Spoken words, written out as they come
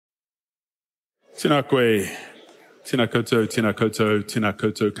Tēnā koe, tēnā koutou, tēnā koutou, tēnā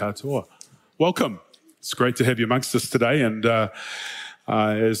koutou katoa. Welcome. It's great to have you amongst us today. And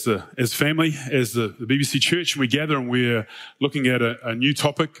as family, as the BBC Church, we gather and we're looking at a new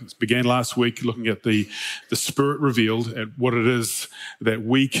topic. It began last week, looking at the Spirit revealed, at what it is that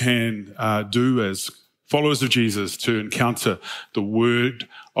we can do as followers of Jesus to encounter the Word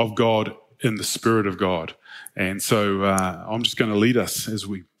of God in the Spirit of God. And so I'm just going to lead us as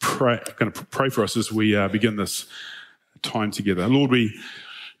we pray. I'm going to pray for us as we begin this time together. Lord, we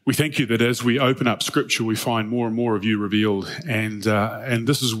thank you that as we open up Scripture, we find more and more of you revealed. And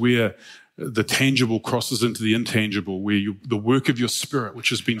this is where the tangible crosses into the intangible, where the work of your Spirit, which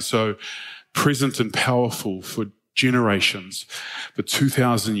has been so present and powerful for generations, for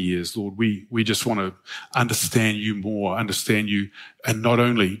 2,000 years, Lord, we just want to understand you more, understand you, and not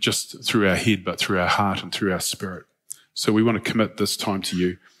only just through our head, but through our heart and through our spirit. So we want to commit this time to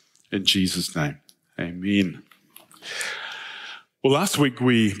you in Jesus' name. Amen. Well, last week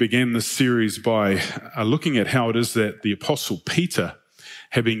we began this series by looking at how it is that the Apostle Peter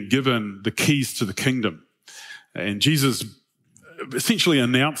had been given the keys to the kingdom. And Jesus essentially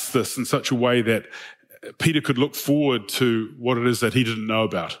announced this in such a way that Peter could look forward to what it is that he didn't know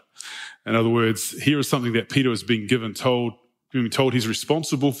about. In other words, here is something that Peter was being told he's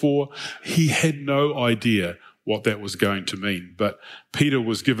responsible for. He had no idea what that was going to mean. But Peter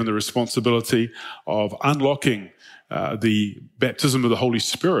was given the responsibility of unlocking the baptism of the Holy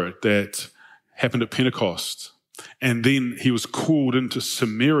Spirit that happened at Pentecost. And then he was called into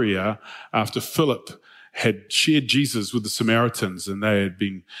Samaria after Philip had shared Jesus with the Samaritans, and they had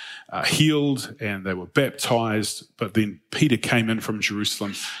been healed and they were baptized. But then Peter came in from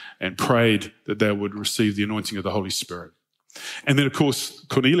Jerusalem and prayed that they would receive the anointing of the Holy Spirit. And then, of course,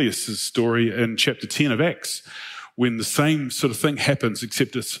 Cornelius' story in chapter 10 of Acts, when the same sort of thing happens,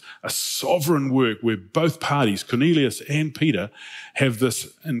 except it's a sovereign work where both parties, Cornelius and Peter, have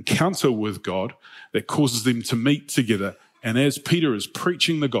this encounter with God that causes them to meet together. And as Peter is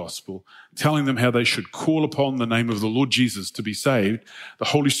preaching the gospel, telling them how they should call upon the name of the Lord Jesus to be saved, the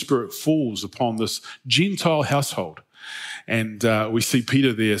Holy Spirit falls upon this Gentile household. And we see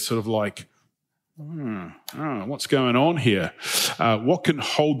Peter there sort of like, what's going on here? What can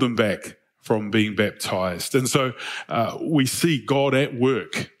hold them back from being baptized? And so we see God at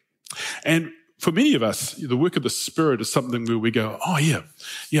work. And for many of us, the work of the Spirit is something where we go, oh yeah,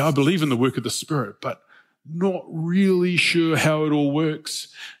 I believe in the work of the Spirit, but not really sure how it all works.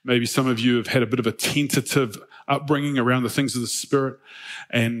 Maybe some of you have had a bit of a tentative upbringing around the things of the Spirit.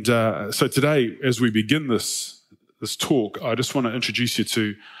 And so today, as we begin this talk, I just want to introduce you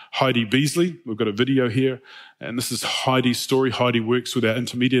to Heidi Beasley. We've got a video here, and this is Heidi's story. Heidi works with our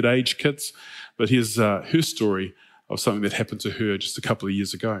intermediate age kids, but here's her story of something that happened to her just a couple of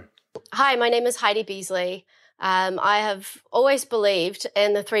years ago. Hi, my name is Heidi Beasley. I have always believed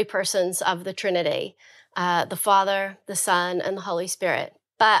in the three persons of the Trinity. The Father, the Son, and the Holy Spirit.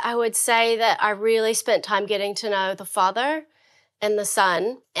 But I would say that I really spent time getting to know the Father and the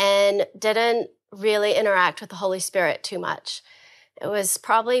Son and didn't really interact with the Holy Spirit too much. It was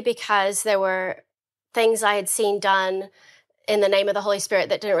probably because there were things I had seen done in the name of the Holy Spirit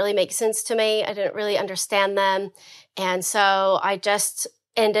that didn't really make sense to me. I didn't really understand them. And so I just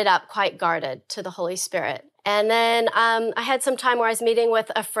ended up quite guarded to the Holy Spirit. And then I had some time where I was meeting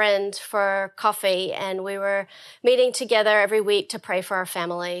with a friend for coffee, and we were meeting together every week to pray for our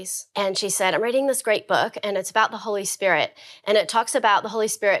families. And she said, I'm reading this great book, and it's about the Holy Spirit. And it talks about the Holy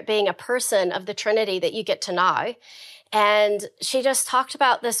Spirit being a person of the Trinity that you get to know. And she just talked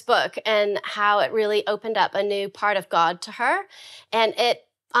about this book and how it really opened up a new part of God to her. And it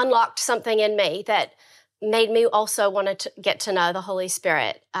unlocked something in me that made me also want to get to know the Holy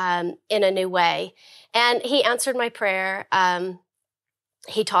Spirit in a new way. And he answered my prayer.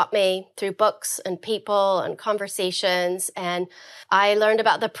 He taught me through books and people and conversations. And I learned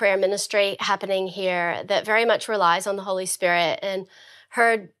about the prayer ministry happening here that very much relies on the Holy Spirit, and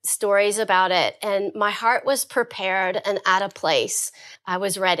heard stories about it. And my heart was prepared and at a place. I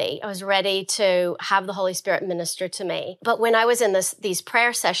was ready. I was ready to have the Holy Spirit minister to me. But when I was in these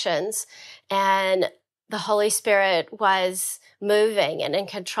prayer sessions and the Holy Spirit was moving and in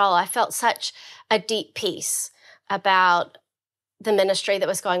control, I felt such a deep peace about the ministry that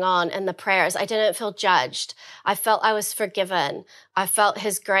was going on and the prayers. I didn't feel judged. I felt I was forgiven. I felt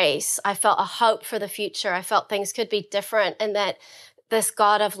his grace. I felt a hope for the future. I felt things could be different, and that this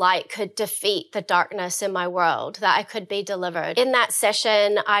God of light could defeat the darkness in my world, that I could be delivered. In that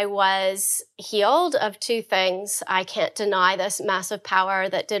session, I was healed of two things. I can't deny this massive power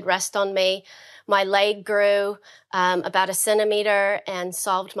that did rest on me. My leg grew about 1 centimeter and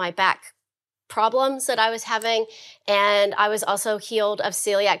solved my back problems that I was having. And I was also healed of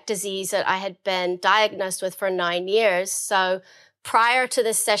celiac disease that I had been diagnosed with for 9 years. So prior to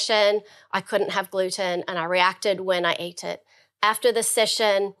this session, I couldn't have gluten and I reacted when I ate it. After the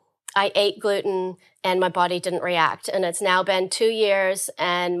session, I ate gluten and my body didn't react. And it's now been 2 years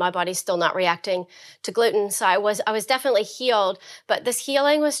and my body's still not reacting to gluten. So I was definitely healed, but this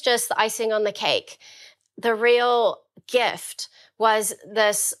healing was just the icing on the cake. The real gift was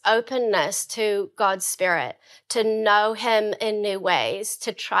this openness to God's Spirit, to know Him in new ways,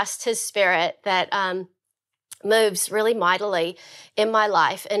 to trust His Spirit that moves really mightily in my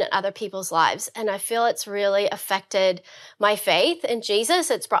life and in other people's lives. And I feel it's really affected my faith in Jesus.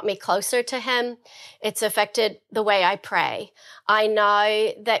 It's brought me closer to Him. It's affected the way I pray. I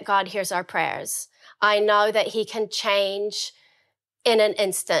know that God hears our prayers. I know that He can change in an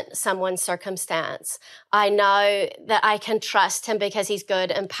instant someone's circumstance. I know that I can trust Him because He's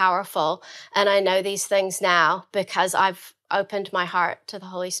good and powerful. And I know these things now because I've opened my heart to the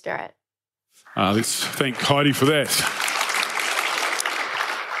Holy Spirit. Let's thank Heidi for that.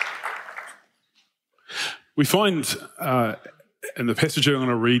 We find in the passage I'm going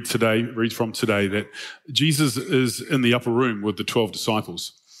to read from today, that Jesus is in the upper room with the 12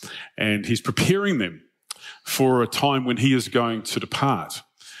 disciples, and He's preparing them for a time when He is going to depart.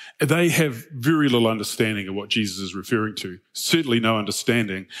 They have very little understanding of what Jesus is referring to, certainly no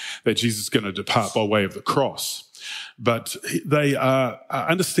understanding that Jesus is going to depart by way of the cross. But they are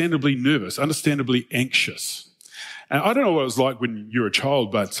understandably nervous, understandably anxious. And I don't know what it was like when you were a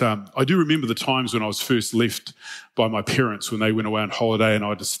child, but I do remember the times when I was first left by my parents when they went away on holiday and I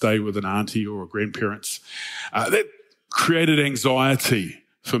had to stay with an auntie or grandparents. That created anxiety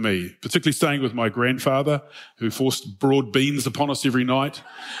for me, particularly staying with my grandfather, who forced broad beans upon us every night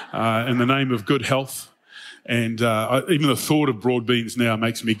in the name of good health. And even the thought of broad beans now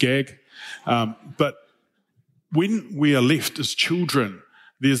makes me gag. But when we are left as children,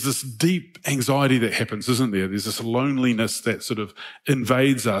 there's this deep anxiety that happens, isn't there? There's this loneliness that sort of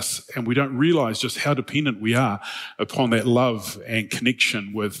invades us, and we don't realise just how dependent we are upon that love and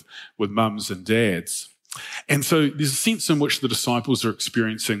connection with mums and dads. And so there's a sense in which the disciples are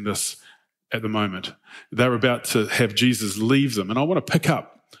experiencing this at the moment. They're about to have Jesus leave them. And I want to pick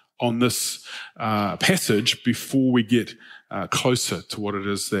up on this passage before we get closer to what it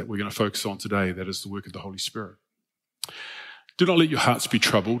is that we're going to focus on today, that is the work of the Holy Spirit. Do not let your hearts be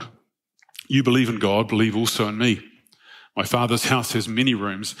troubled. You believe in God, believe also in me. My Father's house has many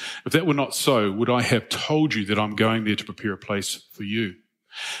rooms. If that were not so, would I have told you that I'm going there to prepare a place for you?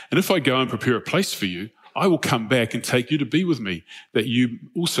 And if I go and prepare a place for you, I will come back and take you to be with me, that you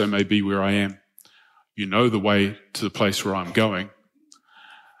also may be where I am. You know the way to the place where I'm going.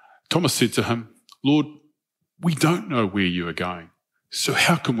 Thomas said to him, Lord, we don't know where you are going, so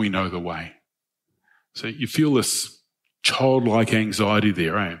how can we know the way? So you feel this childlike anxiety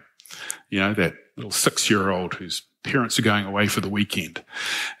there, eh? You know, that little 6-year-old whose parents are going away for the weekend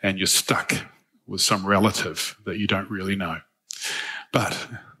and you're stuck with some relative that you don't really know. But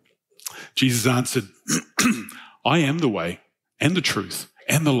Jesus answered, I am the way and the truth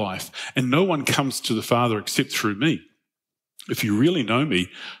and the life, and no one comes to the Father except through me. If you really know me,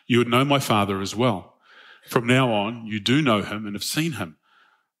 you would know my Father as well. From now on, you do know him and have seen him.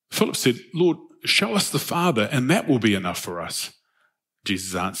 Philip said, Lord, show us the Father, and that will be enough for us.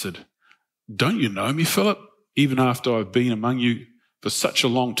 Jesus answered, don't you know me, Philip, even after I've been among you for such a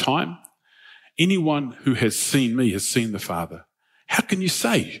long time? Anyone who has seen me has seen the Father. How can you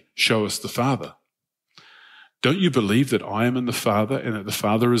say, show us the Father? Don't you believe that I am in the Father and that the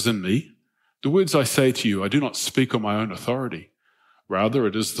Father is in me? The words I say to you, I do not speak on my own authority. Rather,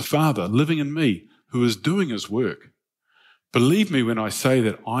 it is the Father living in me who is doing his work. Believe me when I say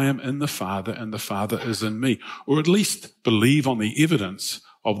that I am in the Father and the Father is in me, or at least believe on the evidence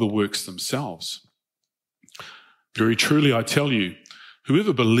of the works themselves. Very truly, I tell you,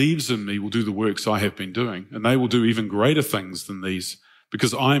 whoever believes in me will do the works I have been doing, and they will do even greater things than these,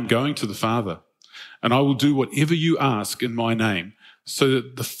 because I am going to the Father, and I will do whatever you ask in my name, so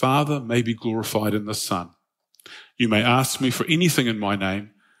that the Father may be glorified in the Son. You may ask me for anything in my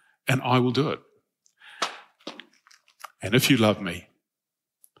name, and I will do it. And if you love me,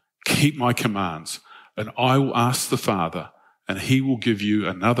 keep my commands, and I will ask the Father, and he will give you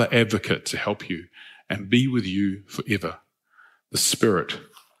another advocate to help you and be with you forever, the Spirit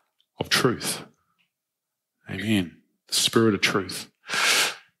of truth. Amen. The Spirit of truth.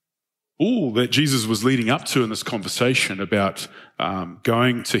 All that Jesus was leading up to in this conversation about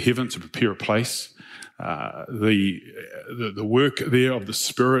going to heaven to prepare a place, the work there of the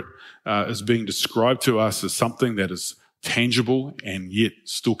Spirit is being described to us as something that is tangible and yet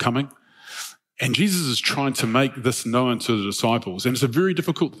still coming. And Jesus is trying to make this known to the disciples, and it's a very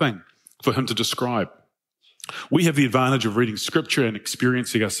difficult thing for him to describe. We have the advantage of reading Scripture and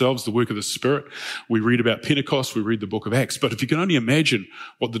experiencing ourselves the work of the Spirit. We read about Pentecost, we read the book of Acts. But if you can only imagine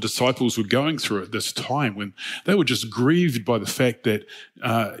what the disciples were going through at this time, when they were just grieved by the fact that,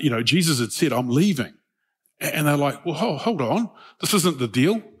 Jesus had said, I'm leaving. And they're like, well, hold on. This isn't the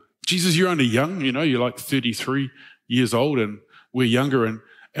deal. Jesus, you're only young. You're like 33 years old and we're younger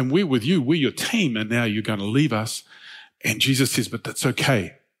and we're with you. We're your team. And now you're going to leave us. And Jesus says, but that's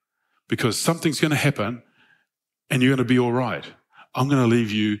okay because something's going to happen. And you're going to be all right. I'm going to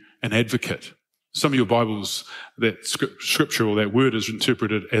leave you an advocate. Some of your Bibles, that scripture or that word is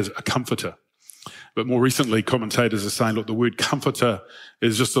interpreted as a comforter. But more recently, commentators are saying, look, the word comforter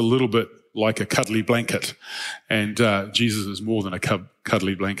is just a little bit like a cuddly blanket. And Jesus is more than a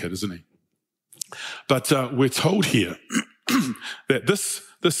cuddly blanket, isn't he? But we're told here that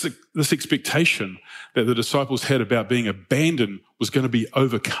this expectation that the disciples had about being abandoned was going to be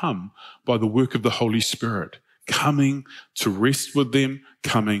overcome by the work of the Holy Spirit. Coming to rest with them,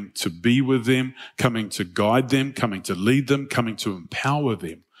 coming to be with them, coming to guide them, coming to lead them, coming to empower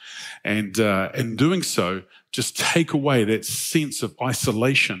them. And in doing so, just take away that sense of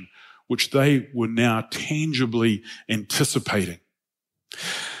isolation, which they were now tangibly anticipating.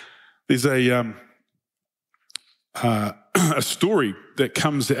 There's a story that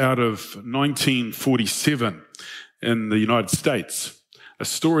comes out of 1947 in the United States, a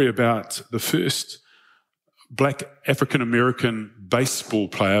story about the first Black African-American baseball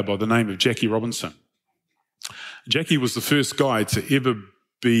player by the name of Jackie Robinson. Jackie was the first guy to ever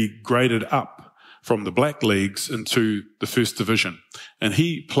be graded up from the black leagues into the first division. And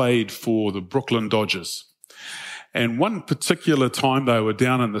he played for the Brooklyn Dodgers. And one particular time they were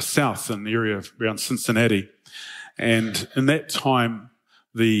down in the south in the area around Cincinnati. And in that time,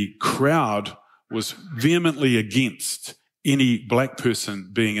 the crowd was vehemently against any black person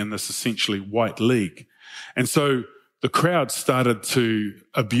being in this essentially white league. And so the crowd started to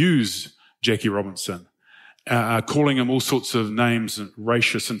abuse Jackie Robinson, calling him all sorts of names and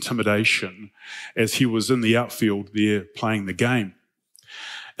racist intimidation as he was in the outfield there playing the game.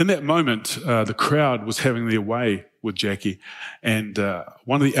 In that moment, the crowd was having their way with Jackie, and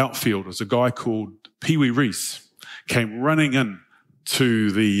one of the outfielders, a guy called Pee Wee Reese, came running in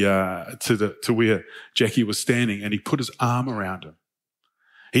to where Jackie was standing, and he put his arm around him.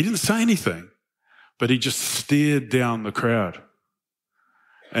 He didn't say anything, but he just stared down the crowd.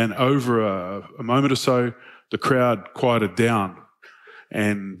 And over a moment or so, the crowd quieted down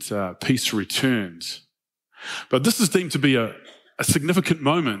and peace returned. But this is deemed to be a significant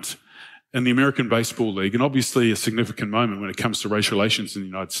moment in the American Baseball League, and obviously a significant moment when it comes to racial relations in the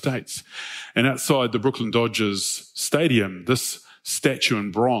United States. And outside the Brooklyn Dodgers stadium, this statue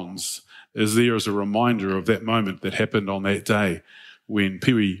in bronze is there as a reminder of that moment that happened on that day when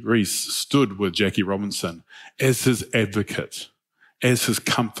Pee Wee Reese stood with Jackie Robinson as his advocate, as his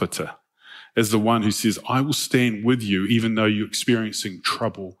comforter, as the one who says, I will stand with you even though you're experiencing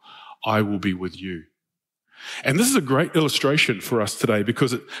trouble, I will be with you. And this is a great illustration for us today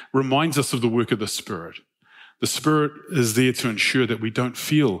because it reminds us of the work of the Spirit. The Spirit is there to ensure that we don't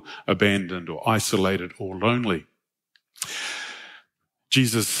feel abandoned or isolated or lonely.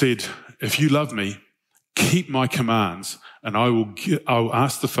 Jesus said, if you love me, keep my commands, and I will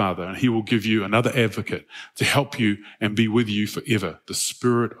ask the Father, and he will give you another advocate to help you and be with you forever, the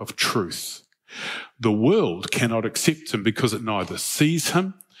Spirit of truth. The world cannot accept him because it neither sees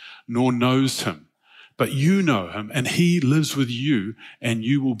him nor knows him. But you know him, and he lives with you, and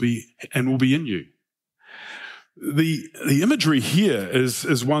will be in you. The imagery here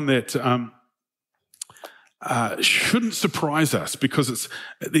is one that shouldn't surprise us because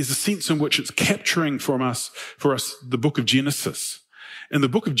there's a sense in which it's capturing for us the book of Genesis. In the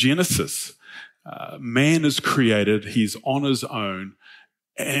book of Genesis, man is created, he's on his own,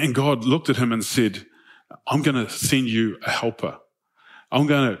 and God looked at him and said, I'm going to send you a helper. I'm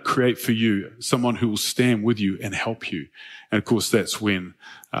going to create for you someone who will stand with you and help you. And of course, that's when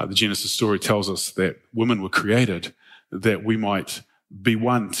the Genesis story tells us that women were created, that we might be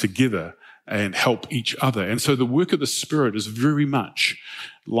one together and help each other. And so the work of the Spirit is very much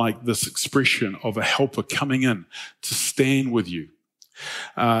like this expression of a helper coming in to stand with you.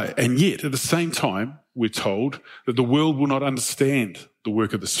 And yet, at the same time, we're told that the world will not understand the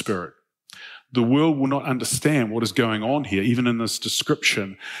work of the Spirit. The world will not understand what is going on here, even in this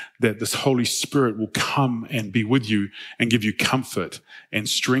description that this Holy Spirit will come and be with you and give you comfort and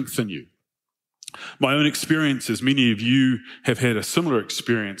strengthen you. My own experience, as many of you have had a similar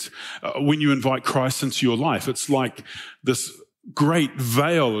experience, when you invite Christ into your life, it's like this great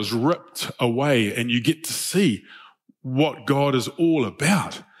veil is ripped away and you get to see what God is all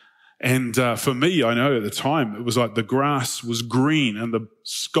about. And for me, I know at the time, it was like the grass was green and the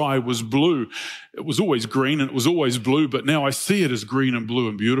sky was blue. It was always green and it was always blue, but now I see it as green and blue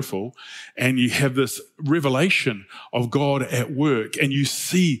and beautiful. And you have this revelation of God at work, and you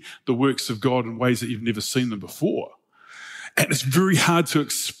see the works of God in ways that you've never seen them before. And it's very hard to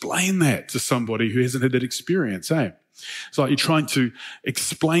explain that to somebody who hasn't had that experience, eh? It's like you're trying to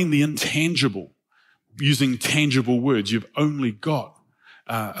explain the intangible using tangible words. You've only got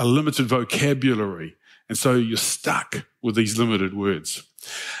a limited vocabulary, and so you're stuck with these limited words.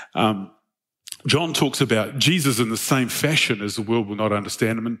 John talks about Jesus in the same fashion as the world will not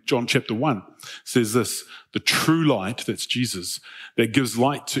understand him. In John chapter 1 says this: the true light, that's Jesus, that gives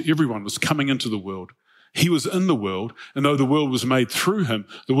light to everyone, was coming into the world. He was in the world, and though the world was made through him,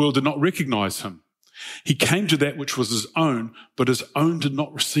 the world did not recognize him. He came to that which was his own, but his own did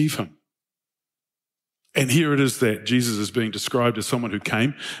not receive him. And here it is that Jesus is being described as someone who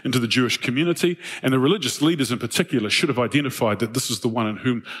came into the Jewish community, and the religious leaders in particular should have identified that this is the one in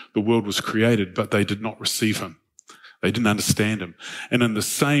whom the world was created, but they did not receive him. They didn't understand him. And in the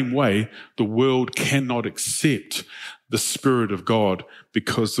same way, the world cannot accept the Spirit of God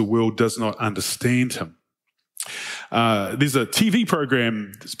because the world does not understand him. There's a TV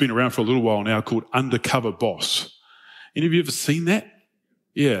program that's been around for a little while now called Undercover Boss. Any of you ever seen that?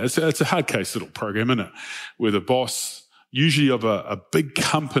 Yeah, it's a hard case little program, isn't it? Where the boss, usually of a big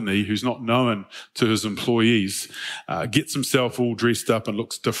company who's not known to his employees, gets himself all dressed up and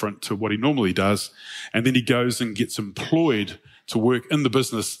looks different to what he normally does. And then he goes and gets employed to work in the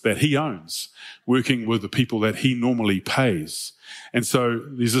business that he owns, working with the people that he normally pays. And so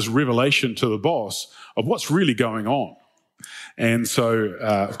there's this revelation to the boss of what's really going on. And so,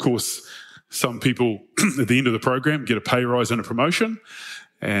 of course, some people at the end of the program get a pay rise and a promotion,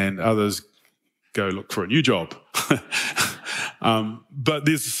 and others go look for a new job. But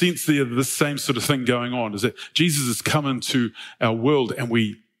there's a sense there of the same sort of thing going on, is that Jesus has come into our world and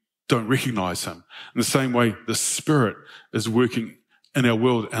we don't recognize him. In the same way, the Spirit is working in our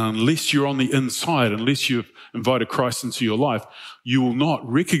world, and unless you're on the inside, unless you've invited Christ into your life, you will not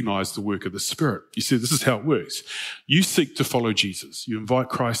recognize the work of the Spirit. You see, this is how it works. You seek to follow Jesus. You invite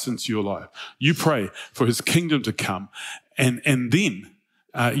Christ into your life. You pray for his kingdom to come, and then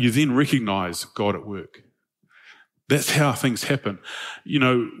you then recognize God at work. That's how things happen. You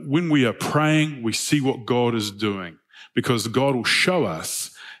know, when we are praying, we see what God is doing, because God will show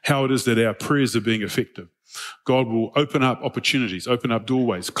us how it is that our prayers are being effective. God will open up opportunities, open up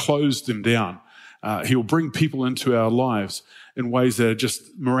doorways, close them down. He'll bring people into our lives in ways that are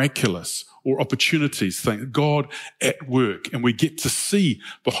just miraculous, or opportunities. Thank God at work. And we get to see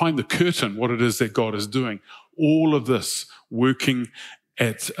behind the curtain what it is that God is doing. All of this working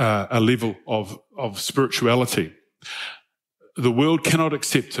at a level of spirituality. The world cannot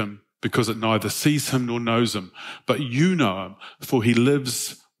accept him because it neither sees him nor knows him. But you know him, for he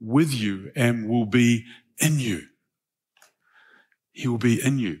lives with you and will be in you. He will be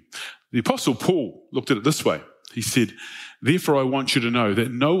in you. The Apostle Paul looked at it this way. He said, therefore I want you to know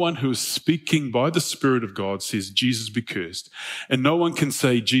that no one who is speaking by the Spirit of God says Jesus be cursed, and no one can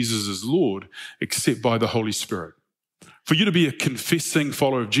say Jesus is Lord except by the Holy Spirit. For you to be a confessing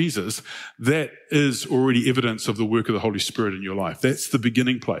follower of Jesus, that is already evidence of the work of the Holy Spirit in your life. That's the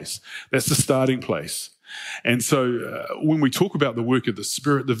beginning place. That's the starting place. And so when we talk about the work of the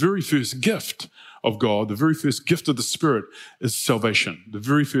Spirit, the very first gift of God, the very first gift of the Spirit is salvation. The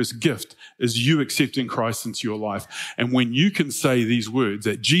very first gift is you accepting Christ into your life. And when you can say these words,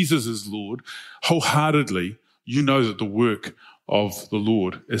 that Jesus is Lord, wholeheartedly, you know that the work of the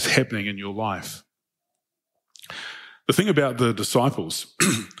Lord is happening in your life. The thing about the disciples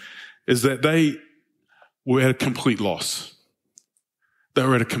is that they were at a complete loss. They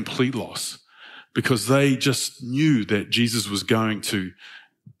were at a complete loss because they just knew that Jesus was going to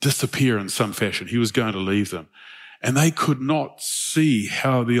disappear in some fashion. He was going to leave them. And they could not see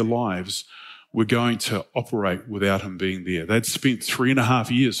how their lives were going to operate without him being there. They'd spent 3.5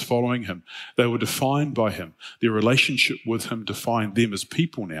 years following him. They were defined by him. Their relationship with him defined them as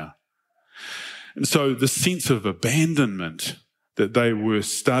people now. And so the sense of abandonment that they were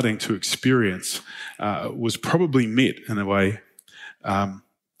starting to experience was probably met in a way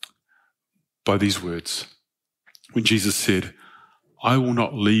by these words. When Jesus said, I will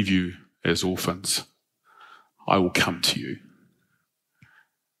not leave you as orphans. I will come to you.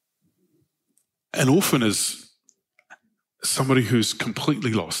 An orphan is somebody who's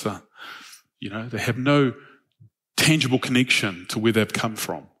completely lost. They have no tangible connection to where they've come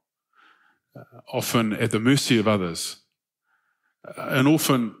from. Often at the mercy of others. An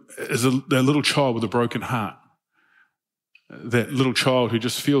orphan is that little child with a broken heart. That little child who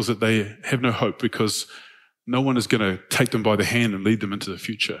just feels that they have no hope because no one is going to take them by the hand and lead them into the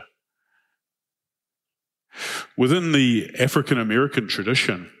future. Within the African American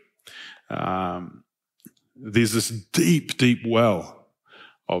tradition, there's this deep, deep well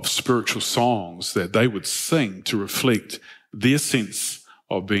of spiritual songs that they would sing to reflect their sense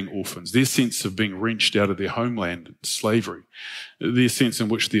of being orphans, their sense of being wrenched out of their homeland in slavery, their sense in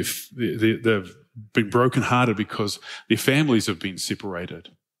which they've been brokenhearted because their families have been separated,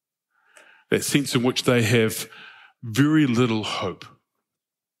 that sense in which they have very little hope.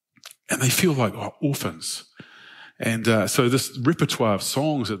 And they feel like orphans. And so this repertoire of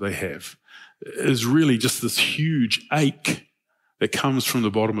songs that they have is really just this huge ache that comes from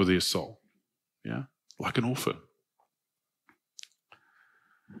the bottom of their soul, yeah, like an orphan.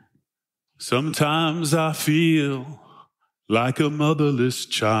 Sometimes I feel like a motherless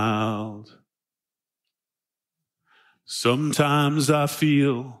child. Sometimes I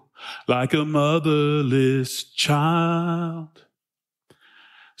feel like a motherless child.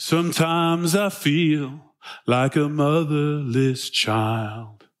 Sometimes I feel like a motherless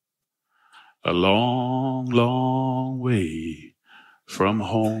child. A long, long way from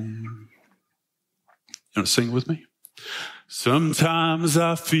home. You want to sing with me? Sometimes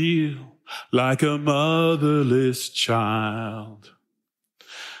I feel like a motherless child.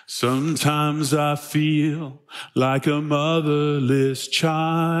 Sometimes I feel like a motherless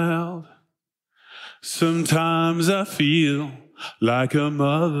child. Sometimes I feel like a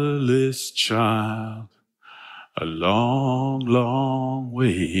motherless child. A long, long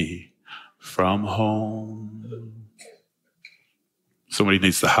way from home. Somebody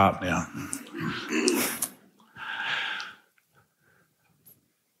needs the harp now.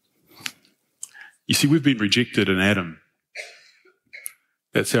 You see, we've been rejected in Adam.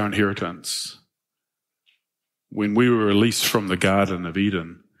 That's our inheritance. When we were released from the Garden of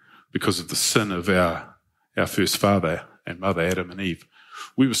Eden because of the sin of our first father and mother, Adam and Eve,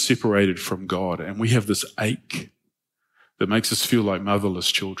 we were separated from God, and we have this ache that makes us feel like motherless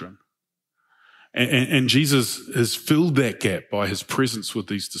children. And Jesus has filled that gap by his presence with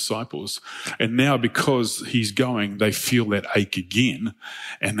these disciples. And now because he's going, they feel that ache again.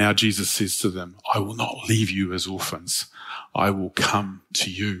 And now Jesus says to them, I will not leave you as orphans. I will come to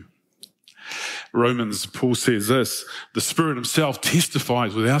you. Romans, Paul says this, the Spirit himself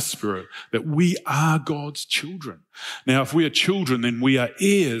testifies with our spirit that we are God's children. Now, if we are children, then we are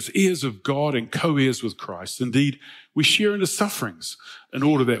heirs, heirs of God and co-heirs with Christ. Indeed, we share in his sufferings in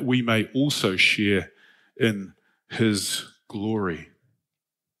order that we may also share in his glory.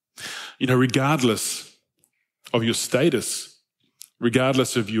 You know, regardless of your status,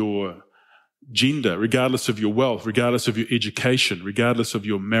 regardless of your gender, regardless of your wealth, regardless of your education, regardless of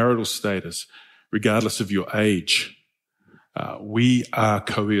your marital status, regardless of your age, we are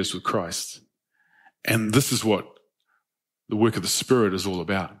co-heirs with Christ. And this is what the work of the Spirit is all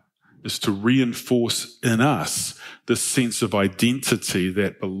about, is to reinforce in us this sense of identity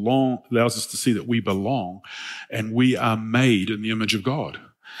that allows us to see that we belong and we are made in the image of God,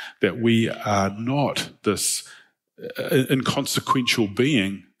 that we are not this inconsequential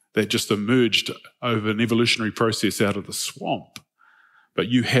being that just emerged over an evolutionary process out of the swamp. But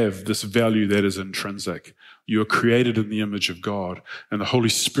you have this value that is intrinsic. You are created in the image of God, and the Holy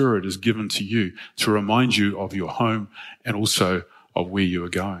Spirit is given to you to remind you of your home and also of where you are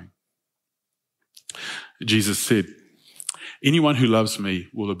going. Jesus said, anyone who loves me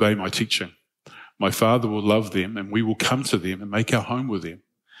will obey my teaching. My Father will love them, and we will come to them and make our home with them.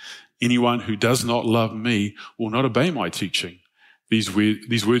 Anyone who does not love me will not obey my teaching. These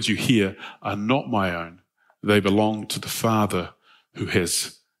words you hear are not my own. They belong to the Father who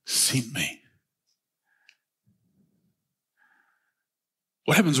has sent me.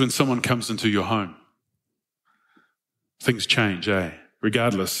 What happens when someone comes into your home? Things change,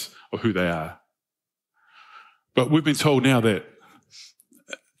 regardless of who they are. But we've been told now that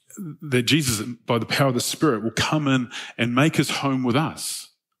Jesus, by the power of the Spirit, will come in and make his home with us.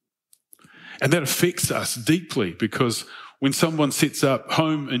 And that affects us deeply, because when someone sets up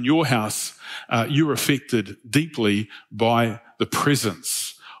home in your house, you're affected deeply by the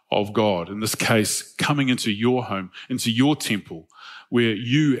presence of God. In this case, coming into your home, into your temple, where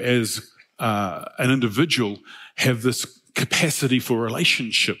you as an individual have this capacity for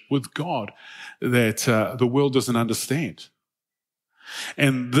relationship with God that the world doesn't understand.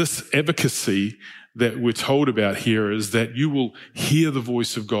 And this advocacy that we're told about here is that you will hear the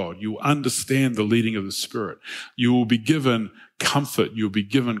voice of God. You will understand the leading of the Spirit. You will be given comfort. You'll be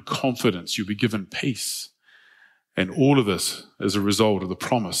given confidence. You'll be given peace. And all of this is a result of the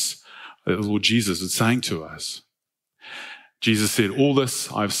promise that the Lord Jesus is saying to us. Jesus said, all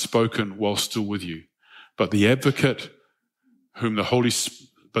this I've spoken while still with you, but the advocate, the Holy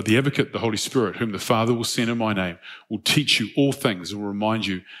Spirit, whom the Father will send in my name, will teach you all things and will remind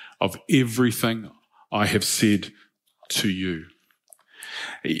you of everything I have said to you.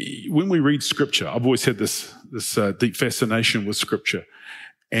 When we read Scripture, I've always had this deep fascination with Scripture.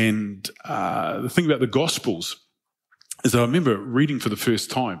 And the thing about the Gospels is that I remember reading for the first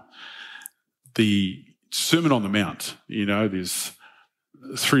time the Sermon on the Mount. There's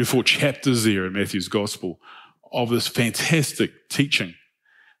 3 or 4 chapters there in Matthew's Gospel of this fantastic teaching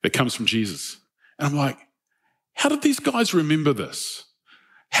that comes from Jesus. And I'm like, how did these guys remember this?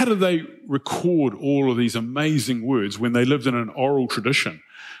 How did they record all of these amazing words when they lived in an oral tradition,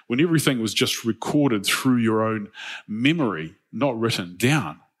 when everything was just recorded through your own memory, not written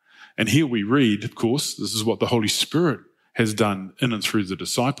down? And here we read, of course, this is what the Holy Spirit has done in and through the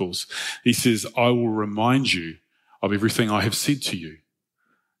disciples. He says, I will remind you of everything I have said to you.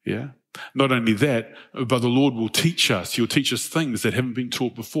 Yeah. Not only that, but the Lord will teach us. He'll teach us things that haven't been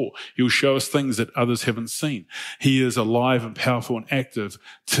taught before. He'll show us things that others haven't seen. He is alive and powerful and active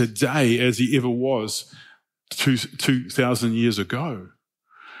today as he ever was 2,000 years ago.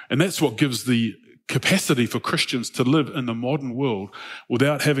 And that's what gives the capacity for Christians to live in the modern world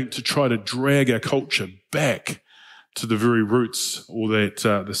without having to try to drag our culture back to the very roots or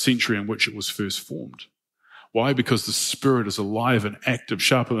the century in which it was first formed. Why? Because the Spirit is alive and active,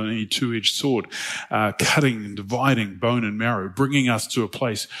 sharper than any two-edged sword, cutting and dividing bone and marrow, bringing us to a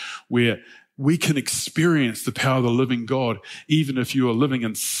place where we can experience the power of the living God, even if you are living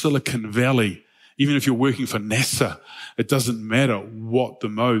in Silicon Valley, even if you're working for NASA. It doesn't matter what the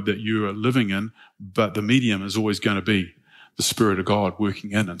mode that you are living in, but the medium is always going to be the Spirit of God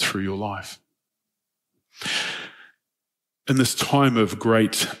working in and through your life. In this time of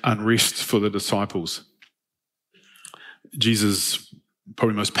great unrest for the disciples, Jesus'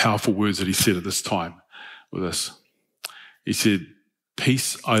 probably most powerful words that he said at this time were this. He said,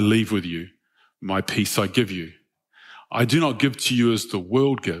 peace I leave with you, my peace I give you. I do not give to you as the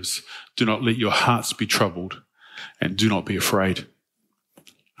world gives. Do not let your hearts be troubled, and do not be afraid.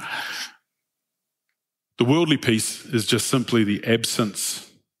 The worldly peace is just simply the absence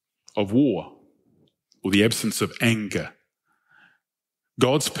of war or the absence of anger.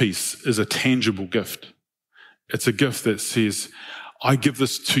 God's peace is a tangible gift. It's a gift that says, I give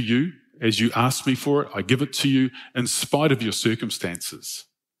this to you as you ask me for it. I give it to you in spite of your circumstances.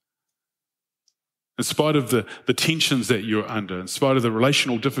 In spite of the tensions that you're under, in spite of the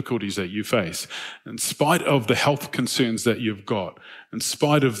relational difficulties that you face, in spite of the health concerns that you've got, in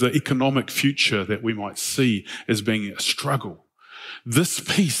spite of the economic future that we might see as being a struggle. This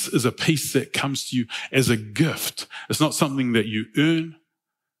peace is a peace that comes to you as a gift. It's not something that you earn.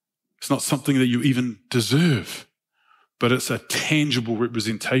 It's not something that you even deserve, but it's a tangible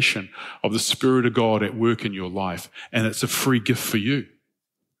representation of the Spirit of God at work in your life, and it's a free gift for you.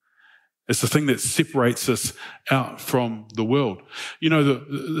 It's the thing that separates us out from the world.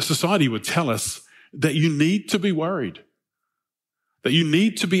 The society would tell us that you need to be worried, that you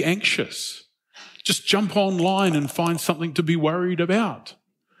need to be anxious. Just jump online and find something to be worried about.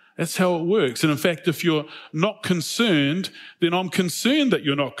 That's how it works. And in fact, if you're not concerned, then I'm concerned that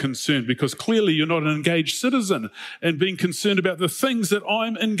you're not concerned, because clearly you're not an engaged citizen and being concerned about the things that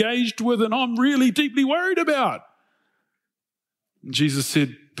I'm engaged with and I'm really deeply worried about. And Jesus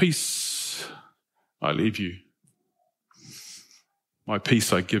said, peace I leave you. My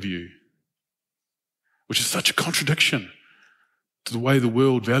peace I give you. Which is such a contradiction to the way the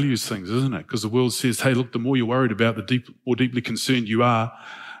world values things, isn't it? Because the world says, hey, look, the more you're worried about, the more deeply concerned you are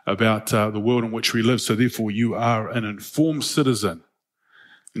about the world in which we live, so therefore you are an informed citizen.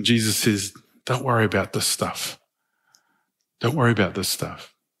 And Jesus says, don't worry about this stuff. Don't worry about this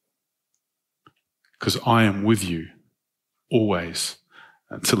stuff. Because I am with you always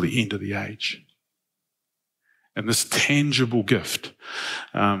until the end of the age. And this tangible gift,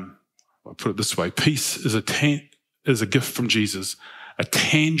 I'll put it this way, peace is a gift from Jesus, a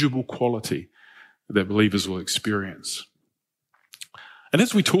tangible quality that believers will experience. And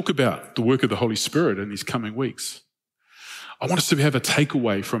as we talk about the work of the Holy Spirit in these coming weeks, I want us to have a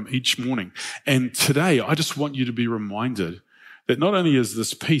takeaway from each morning. And today, I just want you to be reminded that not only is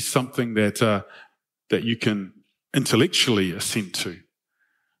this peace something that you can intellectually assent to,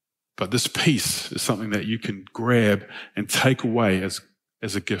 but this peace is something that you can grab and take away as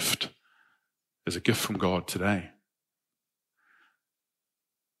a gift from God today.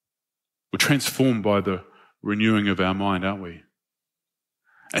 We're transformed by the renewing of our mind, aren't we?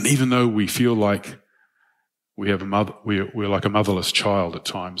 And even though we feel like We have a mother. We're like a motherless child at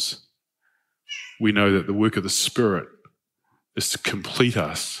times. We know that the work of the Spirit is to complete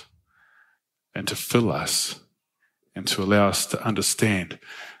us and to fill us and to allow us to understand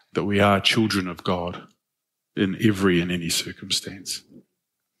that we are children of God in every and any circumstance.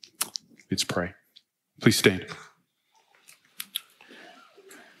 Let's pray. Please stand.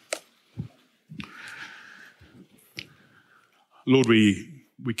 Lord, we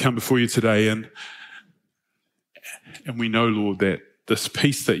come before you today and we know, Lord, that this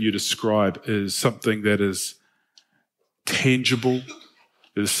peace that you describe is something that is tangible,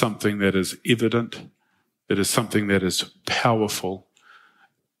 it is something that is evident, it is something that is powerful,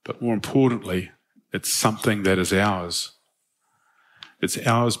 but more importantly, it's something that is ours. It's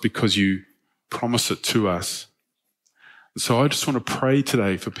ours because you promise it to us. And so I just want to pray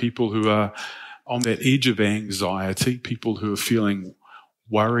today for people who are on that edge of anxiety, people who are feeling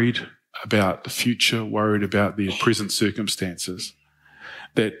worried about the future, worried about their present circumstances,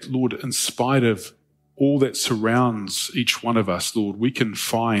 that, Lord, in spite of all that surrounds each one of us, Lord, we can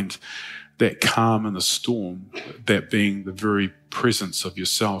find that calm in the storm, that being the very presence of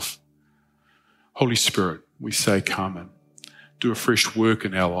yourself. Holy Spirit, we say, come and do a fresh work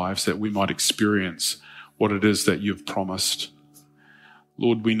in our lives that we might experience what it is that you've promised.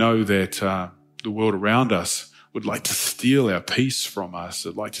 Lord, we know that the world around us would like to steal our peace from us.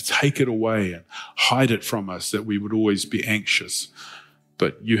 They'd like to take it away and hide it from us, that we would always be anxious.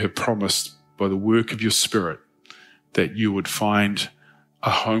 But you have promised by the work of your Spirit that you would find a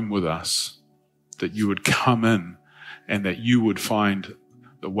home with us, that you would come in and that you would find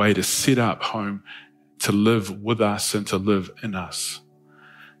the way to set up home, to live with us and to live in us.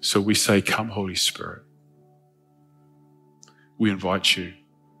 So we say, come, Holy Spirit. We invite you.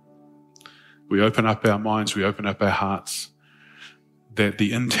 We open up our minds, we open up our hearts, that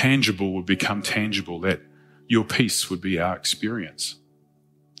the intangible would become tangible, that your peace would be our experience.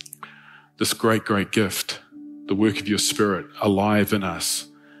 This great, great gift, the work of your Spirit, alive in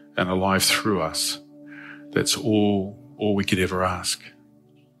us and alive through us, that's all we could ever ask.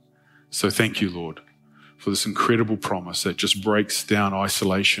 So thank you, Lord, for this incredible promise that just breaks down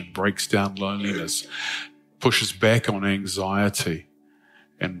isolation, breaks down loneliness, pushes back on anxiety,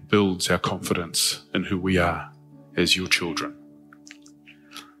 and builds our confidence in who we are as your children.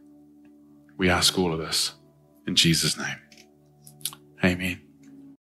 We ask all of this in Jesus' name. Amen.